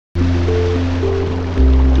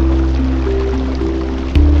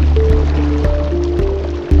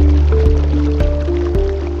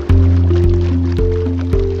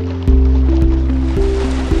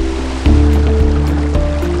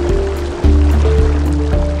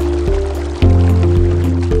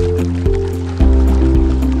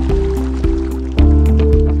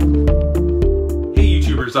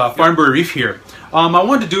Farm Boy Reef here. I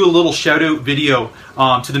wanted to do a little shout out video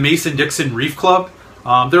to the Dixon Reef Club.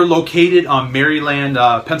 They're located on Maryland,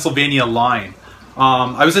 Pennsylvania line.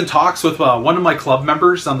 I was in talks with one of my club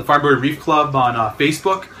members on the Farm Boy Reef Club on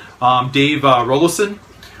Facebook, Dave Rollison.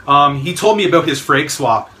 He told me about his frag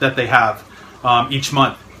swap that they have each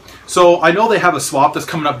month. So I know they have a swap that's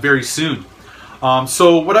coming up very soon.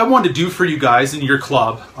 So what I wanted to do for you guys in your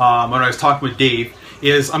club, when I was talking with Dave,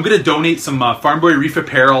 is I'm going to donate some Farm Boy Reef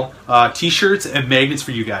apparel, t-shirts and magnets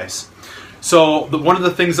for you guys. So one of the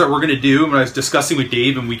things that we're going to do, when I was discussing with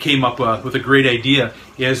Dave and we came up with a great idea,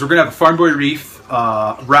 is we're going to have a Farm Boy Reef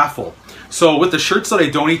raffle. So with the shirts that I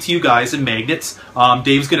donate to you guys and magnets,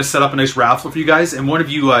 Dave's going to set up a nice raffle for you guys, and one of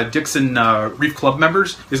you Dixon Reef Club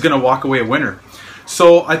members is going to walk away a winner.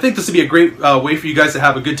 So I think this would be a great way for you guys to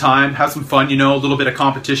have a good time, have some fun, you know, a little bit of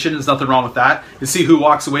competition. There's nothing wrong with that. And see who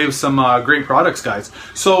walks away with some great products, guys.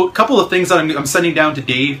 So a couple of things that I'm sending down to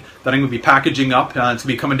Dave that I'm going to be packaging up. It's going to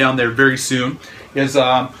be coming down there very soon. Is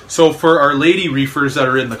so for our lady reefers that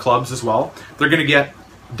are in the clubs as well, they're going to get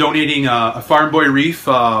donating a Farm Boy Reef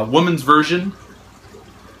woman's version,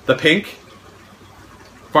 the pink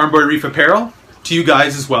Farm Boy Reef apparel to you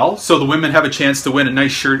guys as well. So the women have a chance to win a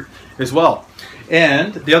nice shirt as well.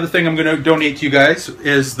 And the other thing I'm going to donate to you guys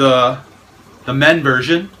is the men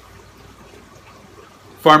version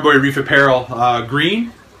Farm Boy Reef apparel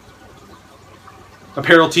green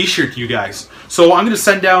apparel t-shirt to you guys. So I'm going to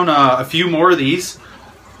send down a few more of these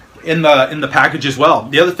in the package as well.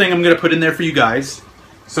 The other thing I'm going to put in there for you guys,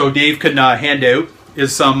 so Dave can hand out,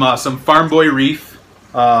 is some Farm Boy Reef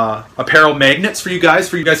apparel magnets for you guys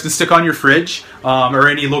can stick on your fridge or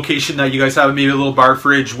any location that you guys have, maybe a little bar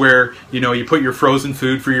fridge where you put your frozen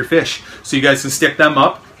food for your fish, so you guys can stick them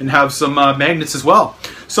up and have some magnets as well.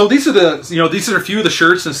 So these are these are a few of the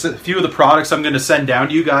shirts and a few of the products I'm going to send down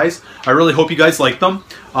to you guys. I really hope you guys like them.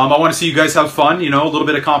 I want to see you guys have fun, a little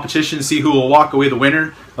bit of competition, see who will walk away the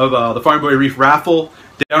winner of the Farm Boy Reef raffle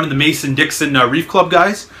down in the Dixon Reef Club,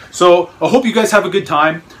 guys. So I hope you guys have a good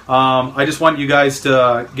time. I just want you guys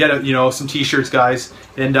to get some t-shirts, guys,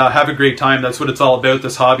 and have a great time. That's what it's all about.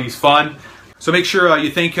 This hobby's fun. So make sure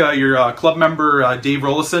you thank your club member, Dave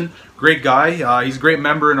Rollison. Great guy. He's a great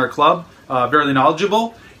member in our club, very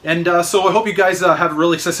knowledgeable. And so I hope you guys have a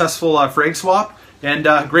really successful frag swap and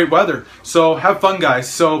great weather. So have fun, guys.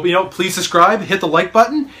 So please subscribe, hit the like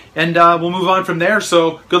button, and we'll move on from there.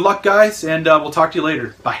 So good luck, guys, and we'll talk to you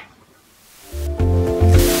later. Bye.